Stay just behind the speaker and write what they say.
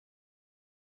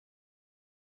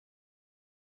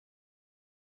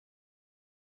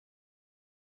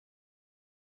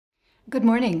Good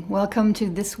morning. Welcome to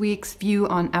this week's View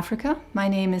on Africa. My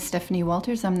name is Stephanie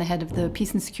Walters. I'm the head of the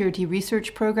Peace and Security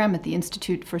Research Program at the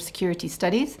Institute for Security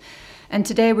Studies. And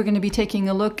today we're going to be taking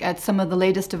a look at some of the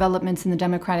latest developments in the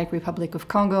Democratic Republic of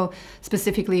Congo,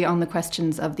 specifically on the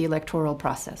questions of the electoral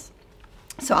process.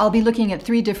 So I'll be looking at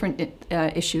three different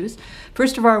issues.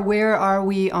 First of all, where are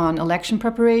we on election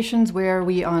preparations? Where are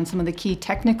we on some of the key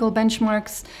technical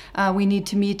benchmarks we need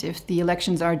to meet if the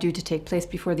elections are due to take place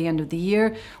before the end of the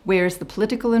year? Where is the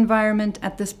political environment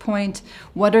at this point?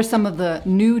 What are some of the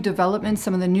new developments,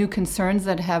 some of the new concerns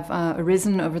that have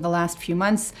arisen over the last few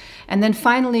months? And then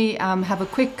finally, have a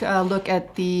quick look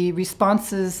at the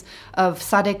responses of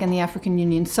SADC and the African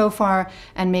Union so far,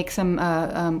 and make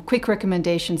some quick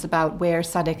recommendations about where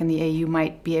SADC and the AU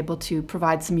might be able to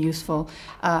provide some useful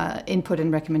input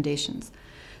and recommendations.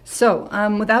 So,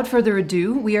 without further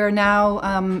ado, we are now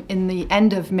in the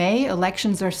end of May.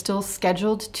 Elections are still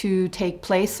scheduled to take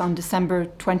place on December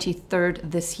 23rd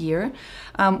this year.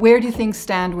 Where do things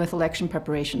stand with election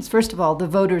preparations? First of all, the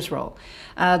voters' roll.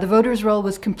 The voters' roll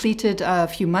was completed a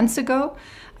few months ago.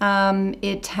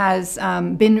 It has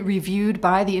been reviewed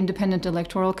by the Independent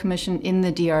Electoral Commission in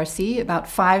the DRC. About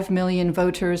 5 million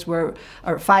voters were,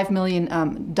 or 5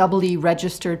 million doubly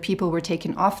registered people were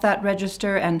taken off that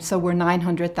register, and so were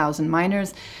 900,000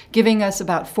 minors, giving us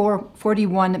about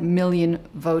 41 million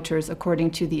voters, according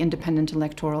to the Independent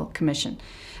Electoral Commission.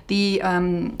 The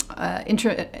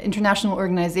International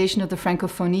Organization of the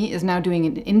Francophonie is now doing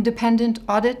an independent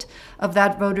audit of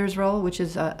that voters' roll, which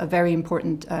is a very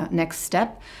important next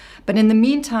step. But in the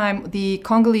meantime, the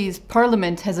Congolese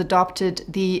parliament has adopted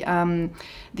the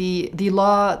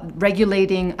law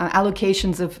regulating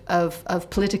allocations of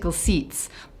political seats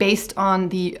based on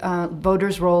the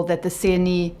voters' roll that the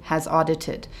CNI has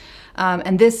audited.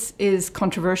 And this is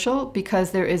controversial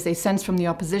because there is a sense from the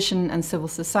opposition and civil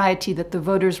society that the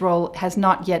voters' roll has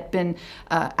not yet been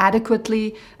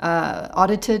adequately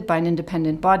audited by an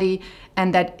independent body,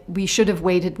 and that we should have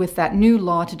waited with that new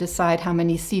law to decide how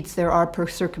many seats there are per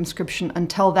circumscription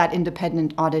until that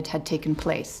independent audit had taken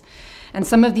place. And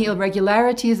some of the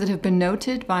irregularities that have been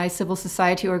noted by civil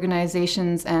society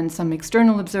organizations and some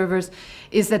external observers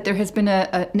is that there has been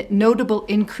a notable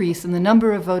increase in the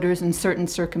number of voters in certain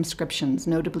circumscriptions,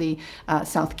 notably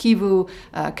South Kivu,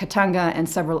 Katanga, and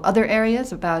several other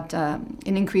areas, about an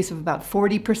increase of about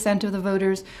 40% of the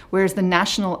voters, whereas the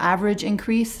national average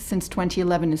increase since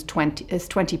 2011 is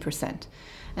 20%.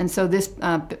 And so this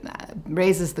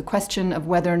raises the question of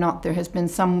whether or not there has been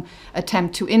some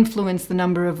attempt to influence the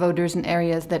number of voters in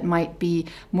areas that might be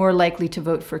more likely to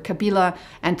vote for Kabila,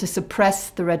 and to suppress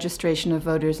the registration of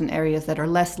voters in areas that are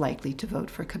less likely to vote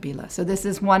for Kabila. So this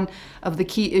is one of the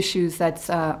key issues that's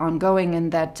ongoing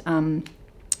and that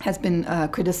has been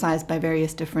criticized by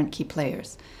various different key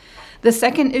players. The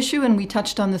second issue, and we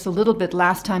touched on this a little bit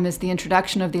last time, is the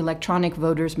introduction of the electronic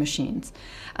voters' machines.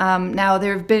 Now,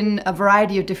 there have been a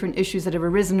variety of different issues that have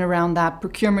arisen around that,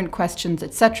 procurement questions,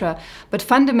 etc. But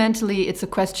fundamentally, it's a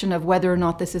question of whether or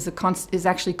not this is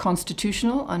actually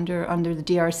constitutional under the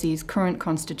DRC's current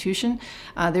constitution.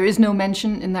 There is no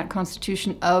mention in that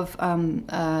constitution of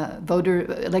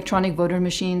electronic voter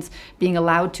machines being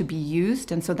allowed to be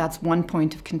used, and so that's one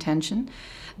point of contention.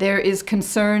 There is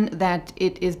concern that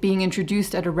it is being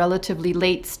introduced at a relatively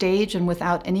late stage and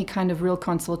without any kind of real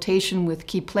consultation with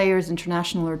key players,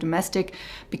 international or domestic,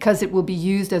 because it will be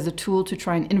used as a tool to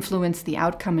try and influence the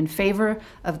outcome in favor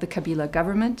of the Kabila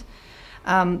government.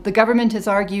 The government has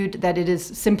argued that it is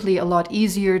simply a lot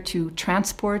easier to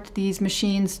transport these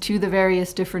machines to the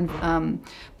various different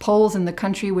polls in the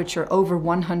country, which are over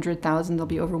 100,000. There'll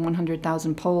be over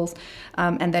 100,000 polls,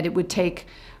 and that it would take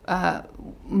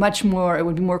much more, it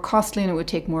would be more costly, and it would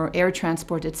take more air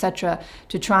transport, etc.,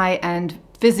 to try and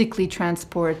physically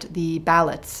transport the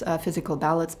ballots, physical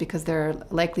ballots, because there are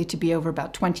likely to be over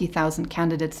about 20,000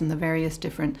 candidates in the various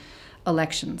different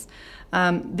elections.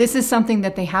 This is something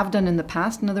that they have done in the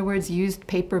past, in other words, used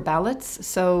paper ballots,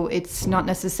 so it's not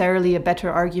necessarily a better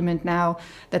argument now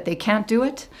that they can't do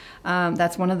it.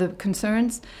 That's one of the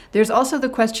concerns. There's also the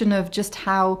question of just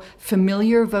how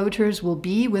familiar voters will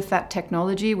be with that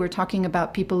technology. We're talking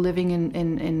about people living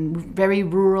in very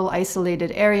rural,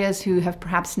 isolated areas who have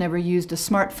perhaps never used a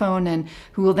smartphone and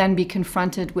who will then be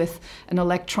confronted with an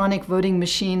electronic voting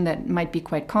machine that might be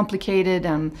quite complicated,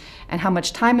 and how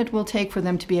much time it will take for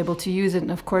them to be able to use it.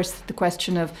 And of course, the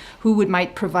question of who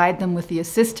might provide them with the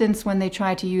assistance when they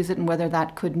try to use it, and whether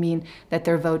that could mean that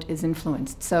their vote is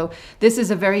influenced. So this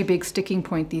is a very big sticking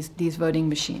point, these voting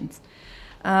machines.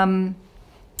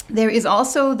 There is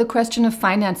also the question of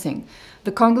financing.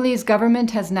 The Congolese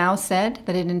government has now said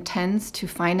that it intends to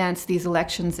finance these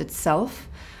elections itself.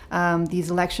 These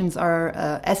elections are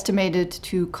estimated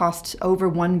to cost over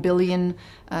 $1 billion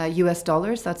US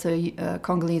dollars. That's a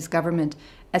Congolese government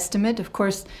estimate. Of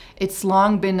course, it's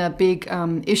long been a big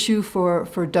issue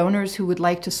for donors who would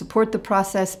like to support the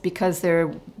process because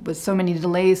there was so many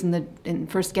delays in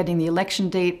first getting the election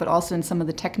date, but also in some of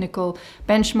the technical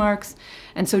benchmarks.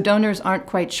 And so donors aren't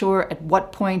quite sure at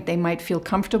what point they might feel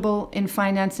comfortable in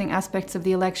financing aspects of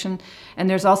the election. And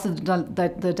there's also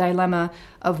the dilemma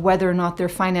of whether or not they're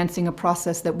financing a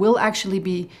process that will actually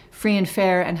be free and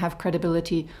fair and have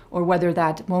credibility, or whether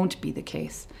that won't be the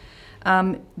case.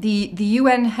 The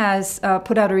UN has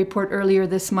put out a report earlier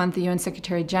this month, the UN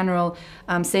Secretary General,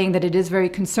 saying that it is very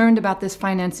concerned about this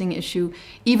financing issue.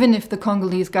 Even if the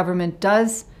Congolese government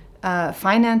does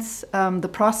finance the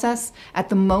process, at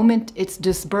the moment its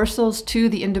disbursals to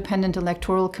the Independent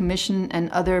Electoral Commission and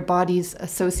other bodies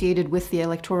associated with the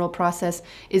electoral process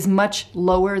is much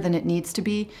lower than it needs to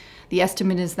be. The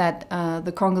estimate is that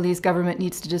the Congolese government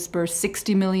needs to disburse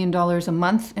 $60 million a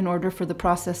month in order for the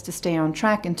process to stay on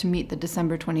track and to meet the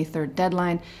December 23rd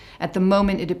deadline. At the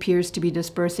moment, it appears to be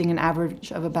disbursing an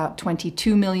average of about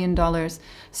 $22 million,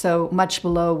 so much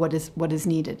below what is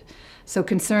needed. So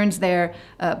concerns there,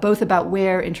 both about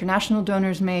where international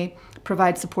donors may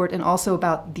provide support and also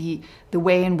about the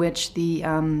way in which the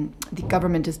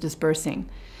government is disbursing.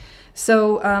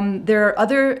 So there are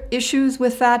other issues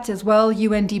with that as well.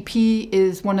 UNDP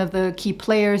is one of the key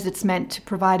players. It's meant to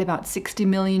provide about $60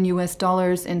 million US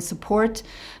dollars in support,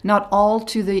 not all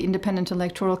to the Independent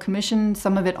Electoral Commission,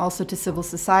 some of it also to civil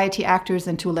society actors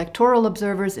and to electoral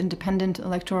observers, independent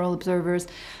electoral observers.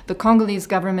 The Congolese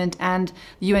government and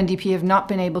the UNDP have not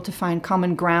been able to find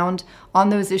common ground on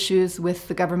those issues, with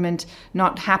the government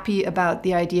not happy about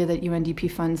the idea that UNDP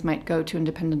funds might go to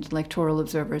independent electoral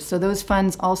observers. So those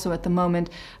funds also at the moment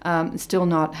still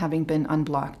not having been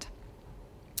unblocked.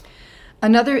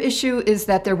 Another issue is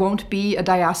that there won't be a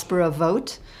diaspora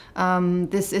vote.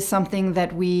 This is something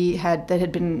that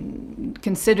had been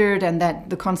considered and that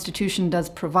the Constitution does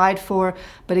provide for.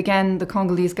 But again, the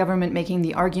Congolese government making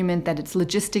the argument that it's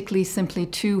logistically simply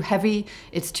too heavy,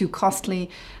 it's too costly,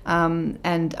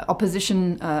 and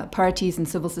opposition parties and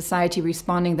civil society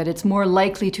responding that it's more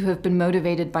likely to have been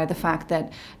motivated by the fact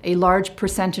that a large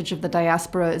percentage of the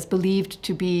diaspora is believed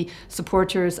to be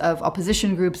supporters of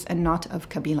opposition groups and not of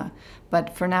Kabila.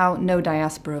 But for now, no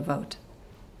diaspora vote.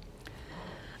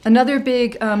 Another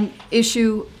big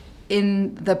issue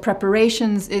in the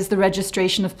preparations is the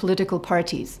registration of political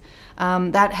parties.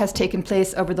 That has taken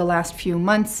place over the last few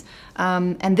months.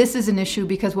 And this is an issue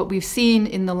because what we've seen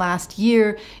in the last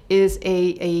year is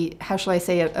how shall I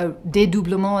say, a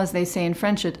dédoublement, as they say in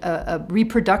French, a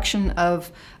reproduction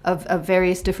of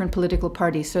various different political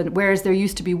parties. So whereas there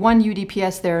used to be one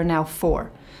UDPS, there are now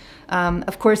 4.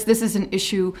 Of course, this is an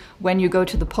issue when you go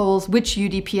to the polls. Which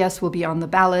UDPS will be on the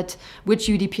ballot? Which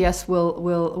UDPS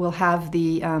will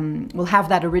have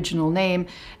that original name?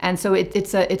 And so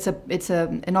it's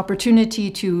an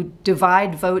opportunity to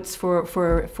divide votes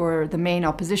for the main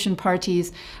opposition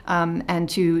parties and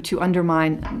to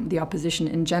undermine the opposition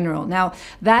in general. Now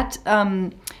that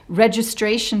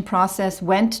registration process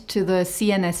went to the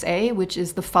CNSA, which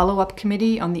is the follow-up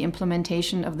committee on the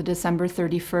implementation of the December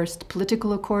 31st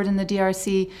political accord in the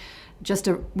DRC. Just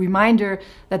a reminder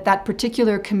that that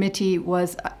particular committee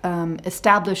was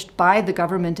established by the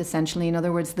government, essentially. In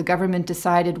other words, the government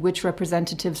decided which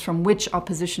representatives from which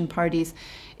opposition parties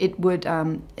it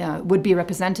would be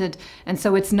represented, and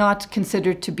so it's not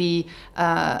considered to be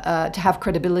to have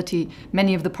credibility.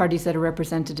 Many of the parties that are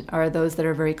represented are those that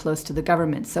are very close to the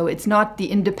government. So it's not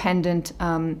the independent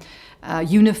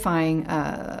unifying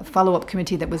follow-up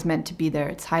committee that was meant to be there.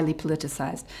 It's highly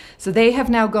politicized. So they have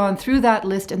now gone through that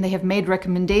list and they have made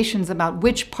recommendations about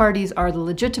which parties are the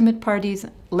legitimate parties,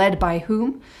 led by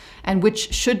whom, and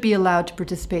which should be allowed to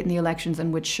participate in the elections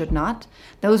and which should not.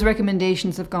 Those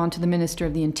recommendations have gone to the Minister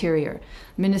of the Interior.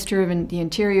 The Minister of the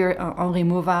Interior, Henri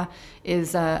Mouva,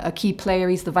 is a key player.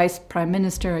 He's the Vice Prime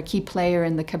Minister, a key player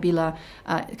in the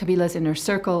Kabila's inner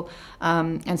circle.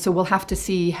 And so we'll have to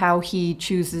see how he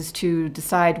chooses to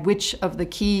decide which of the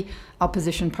key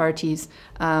opposition parties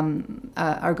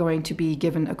are going to be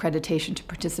given accreditation to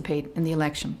participate in the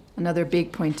election. Another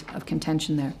big point of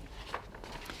contention there.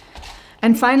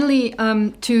 And finally,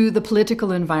 to the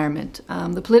political environment.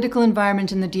 The political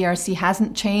environment in the DRC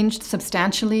hasn't changed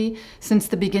substantially since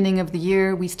the beginning of the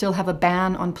year. We still have a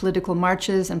ban on political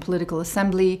marches and political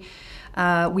assembly.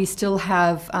 We still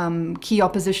have key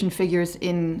opposition figures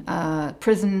in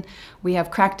prison. We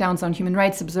have crackdowns on human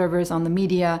rights observers, on the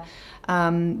media.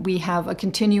 We have a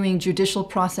continuing judicial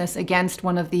process against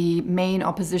one of the main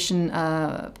opposition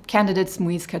candidates,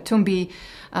 Moise Katumbi.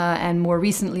 And more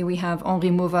recently, we have Henri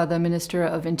Mouva, the Minister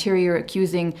of Interior,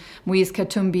 accusing Moise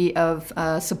Katumbi of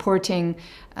supporting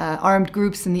armed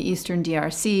groups in the eastern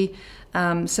DRC.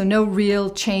 So no real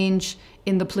change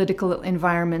in the political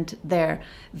environment there.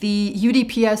 The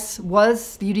UDPS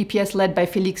led by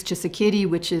Félix Tshisekedi,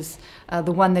 which is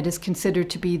the one that is considered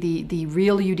to be the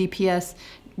real UDPS,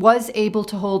 was able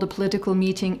to hold a political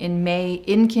meeting in May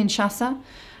in Kinshasa.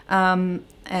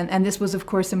 And this was, of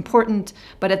course, important,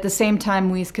 but at the same time,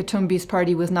 Moise Katumbi's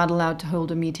party was not allowed to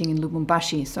hold a meeting in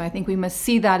Lubumbashi. So I think we must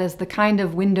see that as the kind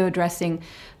of window dressing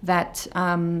that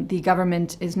the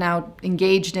government is now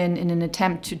engaged in an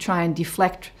attempt to try and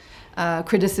deflect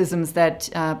criticisms that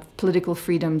political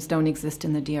freedoms don't exist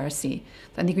in the DRC.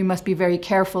 So I think we must be very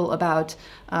careful about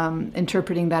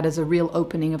interpreting that as a real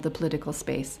opening of the political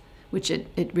space, which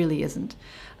it really isn't.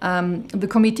 The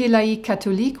Comité Laïque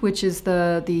Catholique, which is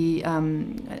an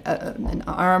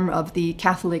arm of the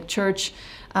Catholic Church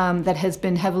that has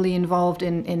been heavily involved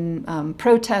in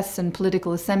protests and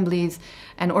political assemblies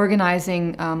and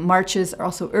organizing marches,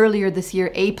 also earlier this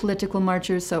year, apolitical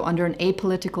marches, so under an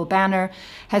apolitical banner,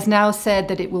 has now said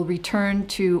that it will return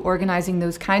to organizing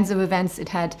those kinds of events. It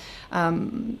had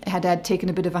taken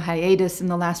a bit of a hiatus in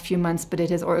the last few months, but it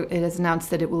has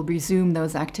announced that it will resume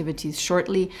those activities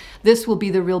shortly. This will be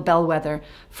the real bellwether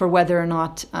for whether or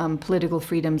not political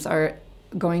freedoms are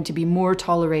going to be more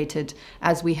tolerated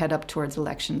as we head up towards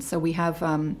elections. So we have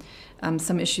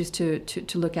some issues to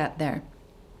look at there.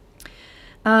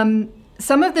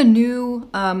 Some of the new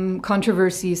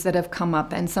controversies that have come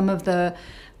up and some of the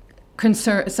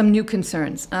some new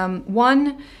concerns.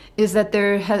 One is that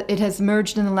it has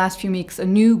emerged in the last few weeks a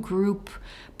new group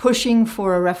pushing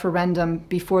for a referendum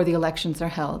before the elections are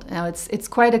held. Now, it's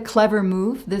quite a clever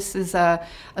move. This is a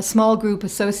small group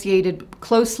associated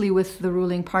closely with the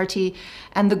ruling party,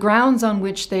 and the grounds on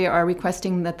which they are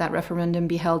requesting that referendum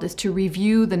be held is to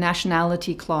review the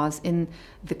nationality clause in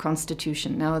the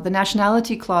Constitution. Now, the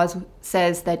nationality clause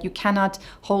says that you cannot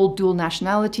hold dual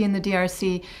nationality in the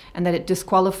DRC and that it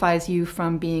disqualifies you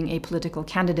from being a political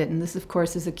candidate. And this, of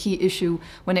course, is a key issue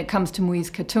when it comes to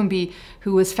Moise Katumbi,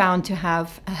 who was found to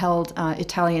have held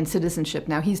Italian citizenship.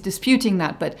 Now, he's disputing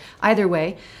that, but either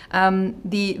way,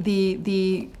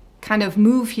 the kind of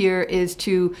move here is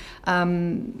to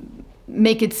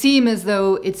make it seem as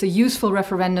though it's a useful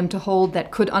referendum to hold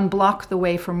that could unblock the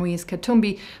way for Moise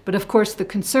Katumbi. But of course, the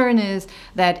concern is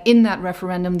that in that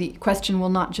referendum, the question will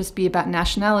not just be about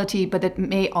nationality, but it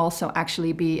may also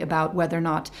actually be about whether or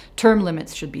not term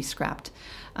limits should be scrapped.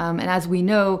 And as we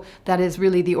know, that is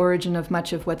really the origin of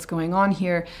much of what's going on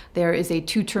here. There is a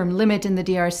 2-term limit in the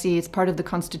DRC. It's part of the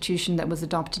constitution that was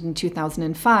adopted in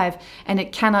 2005, and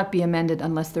it cannot be amended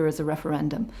unless there is a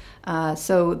referendum.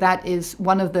 So that is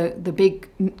one of the big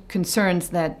concerns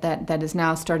that is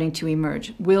now starting to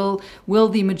emerge. Will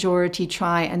the majority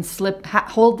try and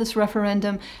hold this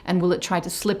referendum, and will it try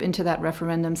to slip into that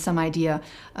referendum some idea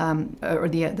or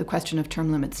the question of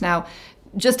term limits? Now,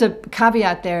 just a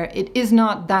caveat there, it is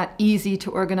not that easy to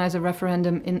organize a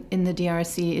referendum in the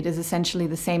DRC. It is essentially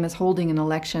the same as holding an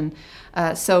election.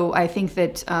 So I think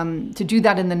that to do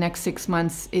that in the next 6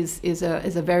 months is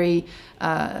a very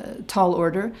tall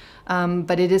order,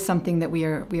 but it is something that we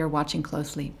are watching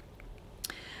closely.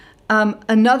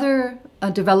 Another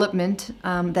development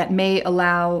that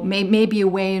may be a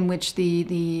way in which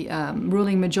the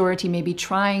ruling majority may be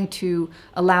trying to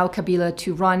allow Kabila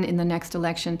to run in the next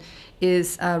election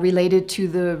is related to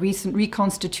the recent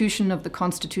reconstitution of the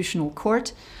Constitutional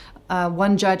Court.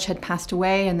 One judge had passed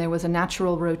away, and there was a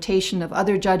natural rotation of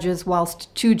other judges,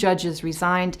 whilst 2 judges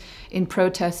resigned in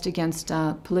protest against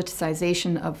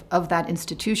politicization of that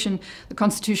institution. The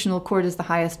Constitutional Court is the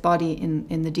highest body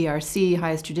in the DRC,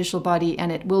 highest judicial body,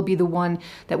 and it will be the one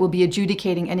that will be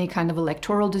adjudicating any kind of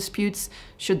electoral disputes,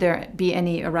 should there be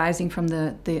any arising from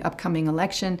the upcoming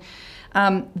election.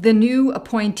 The new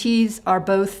appointees are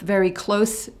both very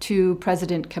close to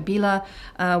President Kabila.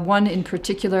 One in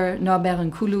particular,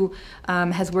 Norbert Nkulu,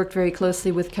 has worked very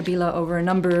closely with Kabila over a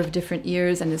number of different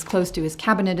years and is close to his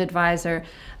cabinet advisor,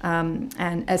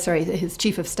 his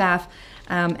chief of staff,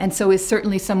 and so is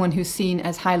certainly someone who's seen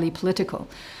as highly political.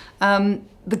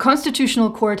 The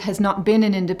Constitutional Court has not been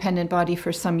an independent body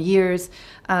for some years.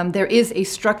 There is a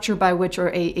structure by which,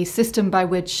 or a system by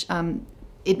which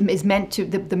it is meant to,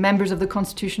 the members of the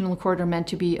Constitutional Court are meant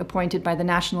to be appointed by the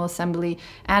National Assembly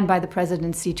and by the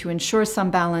presidency to ensure some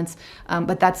balance,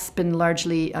 but that's been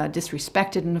largely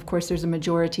disrespected, and of course there's a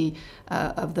majority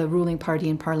of the ruling party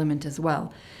in parliament as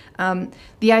well.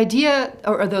 The idea,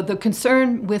 or the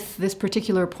concern with this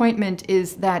particular appointment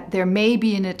is that there may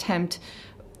be an attempt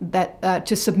that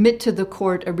to submit to the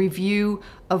court a review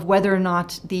of whether or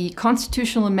not the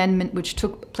constitutional amendment which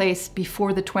took place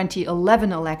before the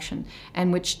 2011 election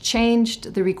and which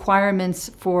changed the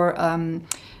requirements for,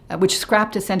 which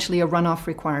scrapped essentially a runoff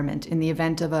requirement in the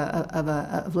event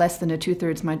of less than a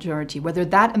 2/3 majority, whether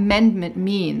that amendment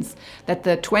means that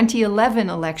the 2011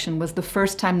 election was the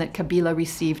first time that Kabila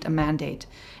received a mandate,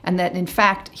 and that in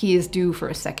fact he is due for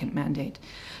a second mandate.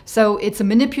 So it's a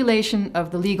manipulation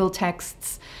of the legal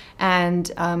texts,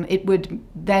 and it would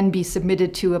then be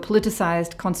submitted to a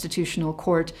politicized constitutional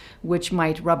court, which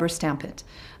might rubber stamp it.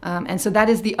 And so that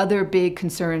is the other big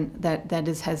concern that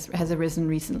has arisen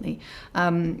recently.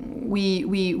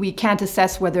 We can't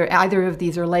assess whether either of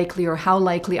these are likely or how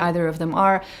likely either of them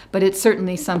are, but it's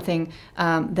certainly something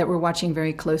that we're watching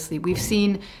very closely. We've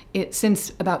seen it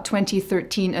since about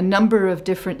 2013, a number of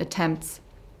different attempts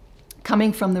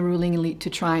coming from the ruling elite to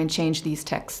try and change these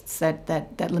texts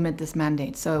that limit this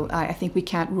mandate. So I think we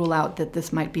can't rule out that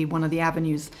this might be one of the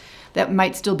avenues that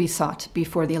might still be sought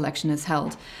before the election is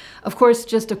held. Of course,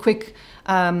 just a quick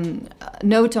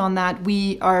note on that,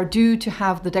 we are due to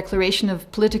have the declaration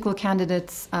of political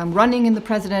candidates running in the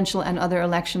presidential and other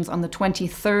elections on the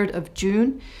 23rd of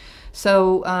June.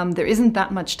 So there isn't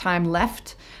that much time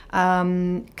left.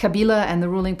 Kabila and the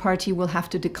ruling party will have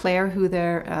to declare who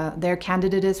their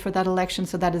candidate is for that election,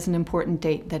 so that is an important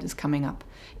date that is coming up,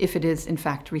 if it is in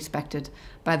fact respected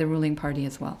by the ruling party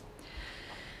as well.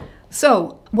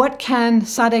 So what can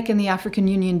SADC and the African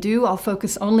Union do? I'll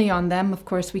focus only on them. Of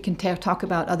course, we can talk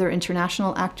about other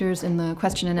international actors in the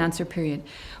question and answer period.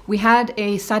 We had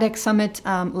a SADC summit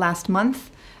last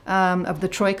month, of the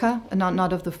Troika,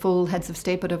 not of the full heads of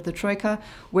state, but of the Troika,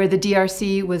 where the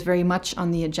DRC was very much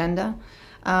on the agenda.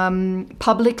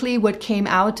 Publicly, what came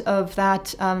out of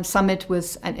that summit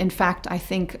was, in fact, I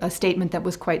think, a statement that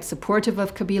was quite supportive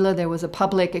of Kabila. There was a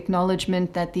public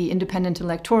acknowledgement that the Independent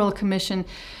Electoral Commission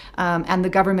and the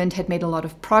government had made a lot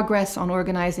of progress on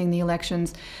organizing the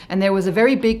elections. And there was a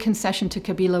very big concession to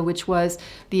Kabila, which was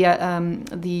the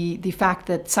fact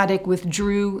that SADC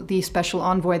withdrew the special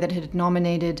envoy that it had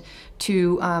nominated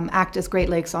to act as Great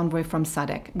Lakes envoy from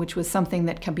SADC, which was something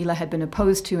that Kabila had been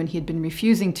opposed to, and he had been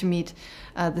refusing to meet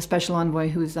the special envoy,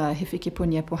 who's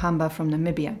Hifikepunye Pohamba from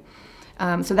Namibia.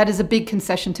 So that is a big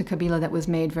concession to Kabila that was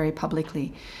made very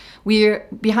publicly.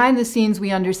 Behind the scenes,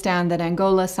 we understand that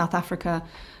Angola, South Africa,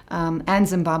 and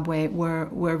Zimbabwe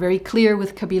were very clear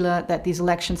with Kabila that these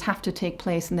elections have to take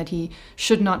place and that he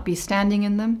should not be standing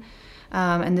in them.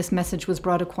 And this message was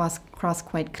brought across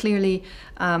quite clearly.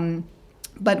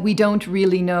 But we don't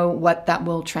really know what that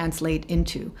will translate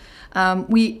into.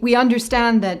 We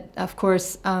understand that, of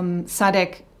course,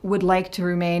 SADC would like to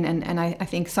remain, and I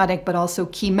think SADC, but also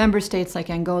key member states like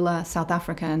Angola, South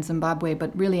Africa, and Zimbabwe,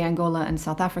 but really Angola and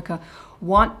South Africa,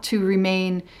 want to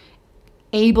remain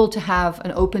able to have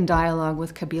an open dialogue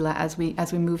with Kabila as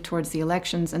we move towards the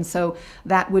elections. And so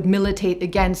that would militate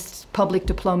against public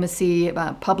diplomacy,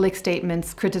 public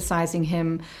statements criticizing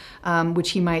him,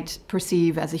 which he might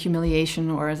perceive as a humiliation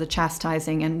or as a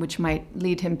chastising, and which might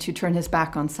lead him to turn his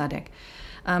back on SADC.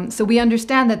 So we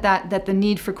understand that the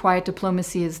need for quiet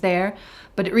diplomacy is there,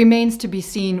 but it remains to be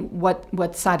seen what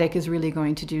SADC is really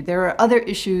going to do. There are other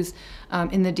issues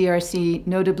in the DRC,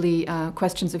 notably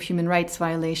questions of human rights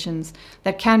violations,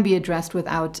 that can be addressed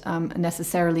without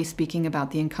necessarily speaking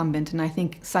about the incumbent. And I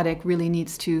think SADC really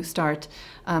needs to start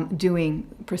doing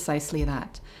precisely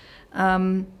that.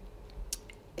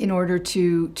 In order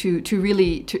to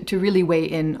really weigh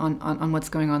in on what's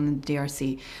going on in the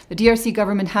DRC. The DRC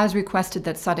government has requested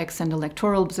that SADC send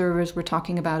electoral observers. We're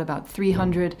talking about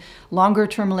 300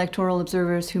 longer-term electoral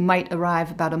observers who might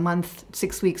arrive about a month,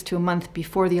 6 weeks to a month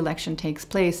before the election takes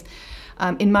place.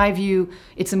 In my view,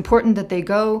 it's important that they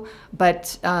go,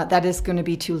 but that is going to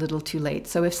be too little too late.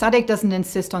 So if SADC doesn't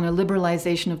insist on a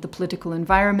liberalization of the political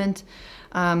environment,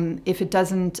 if it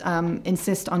doesn't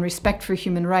insist on respect for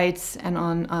human rights and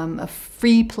on a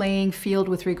free playing field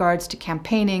with regards to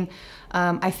campaigning,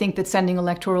 I think that sending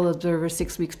electoral observers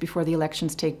 6 weeks before the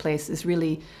elections take place is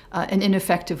really an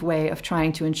ineffective way of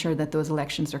trying to ensure that those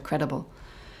elections are credible.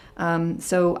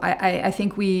 So I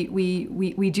think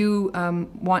we do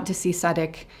want to see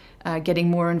SADC getting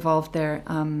more involved there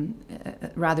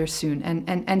rather soon,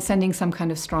 and sending some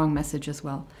kind of strong message as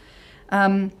well.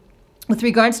 with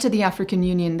regards to the African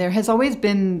Union, there has always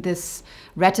been this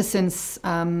reticence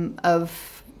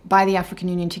by the African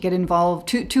Union to get involved,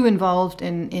 too involved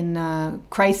in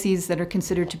crises that are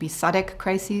considered to be SADC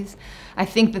crises. I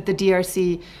think that the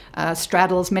DRC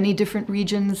straddles many different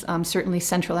regions, certainly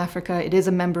Central Africa. It is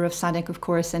a member of SADC, of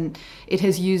course, and it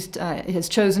has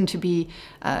chosen to be,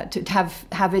 to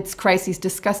have its crises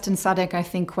discussed in SADC, I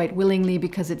think, quite willingly,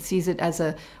 because it sees it as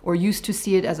or used to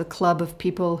see it as a club of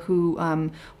people who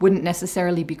wouldn't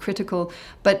necessarily be critical.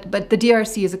 But the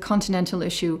DRC is a continental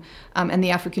issue, and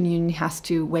the African Union has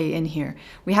to weigh in here.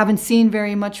 We haven't seen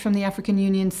very much from the African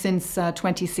Union since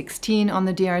 2016 on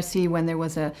the DRC, when there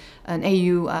was an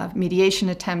AU mediation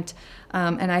attempt,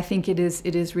 and I think it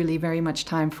is really very much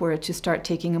time for it to start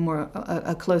taking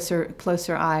a closer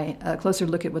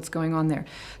look at what's going on there.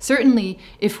 Certainly,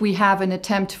 if we have an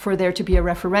attempt for there to be a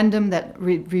referendum that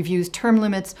reviews term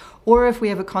limits, or if we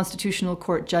have a constitutional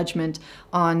court judgment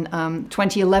on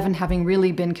 2011 having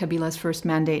really been Kabila's first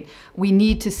mandate, we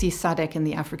need to see SADC and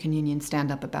the African Union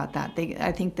stand up about that.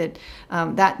 I think that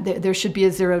there should be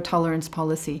a zero tolerance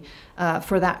policy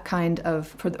for that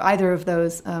for either of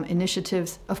those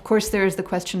initiatives. Of course, there is the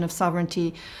question of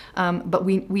sovereignty, but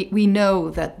we know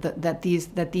that these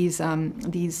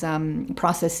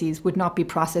processes would not be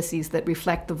processes that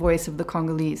reflect the voice of the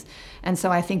Congolese, and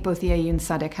so I think both the AU and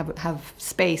SADC have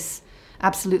space.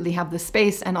 Absolutely have the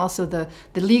space and also the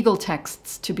legal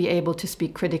texts to be able to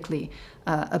speak critically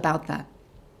about that.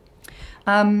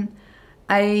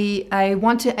 I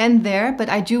want to end there, but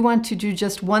I do want to do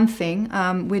just one thing,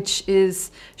 which is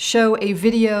show a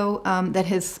video that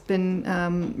has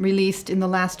been released in the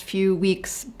last few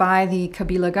weeks by the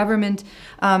Kabila government.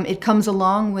 It comes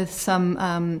along with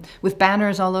with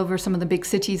banners all over some of the big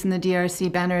cities in the DRC,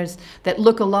 banners that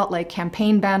look a lot like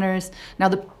campaign banners. Now,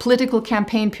 the political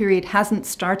campaign period hasn't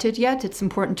started yet. It's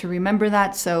important to remember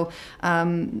that. So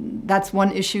that's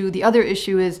one issue. The other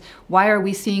issue is, why are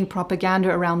we seeing propaganda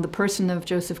around the person of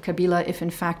Joseph Kabila if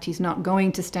in fact he's not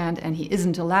going to stand and he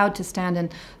isn't allowed to stand?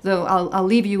 And so I'll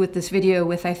leave you with this video,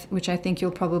 which I think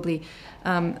you'll probably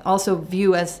also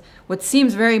view as what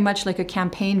seems very much like a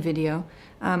campaign video.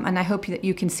 And I hope that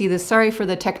you can see this. Sorry for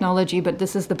the technology, but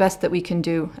this is the best that we can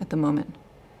do at the moment.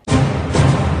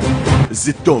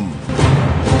 Cet homme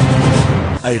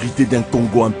a hérité d'un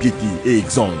Congo empiété et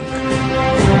exsangue.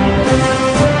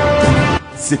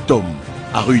 Cet homme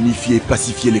a réunifié et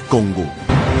pacifié les Congos.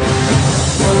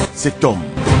 Cet homme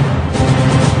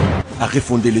a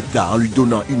refondé l'État en lui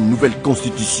donnant une nouvelle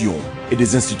constitution et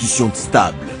des institutions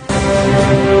stables.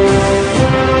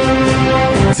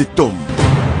 Cet homme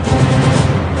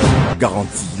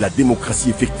garantit la démocratie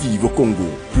effective au Congo.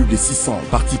 Plus de 600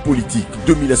 partis politiques,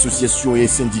 2000 associations et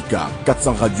syndicats,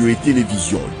 400 radios et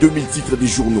télévisions, 2000 titres de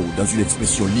journaux dans une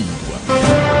expression libre.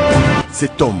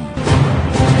 Cet homme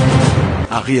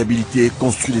a réhabilité et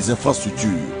construit les infrastructures.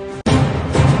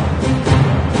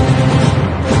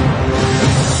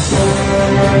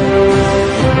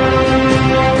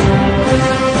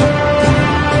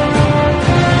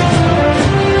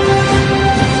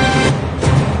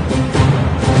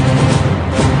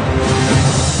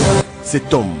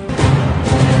 Cet homme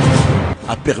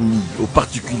a permis aux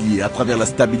particuliers, à travers la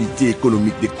stabilité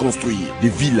économique, de construire des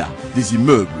villas, des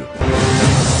immeubles.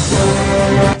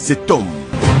 Cet homme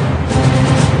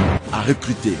a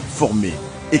recruté, formé,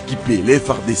 équipé les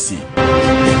FARDC.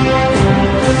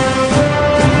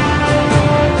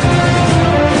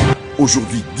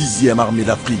 Aujourd'hui 10e armée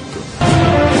d'Afrique.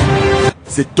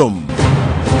 Cet homme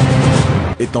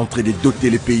est en train de doter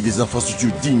les pays des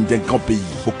infrastructures dignes d'un grand pays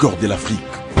au cœur de l'Afrique.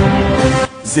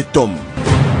 Cet homme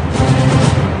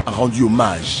a rendu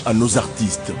hommage à nos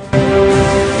artistes.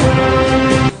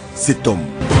 Cet homme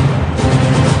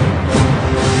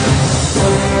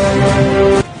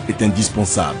est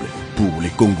indispensable pour les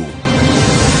Congos.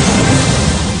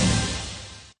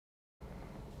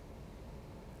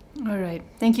 All right.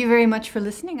 Thank you very much for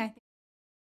listening.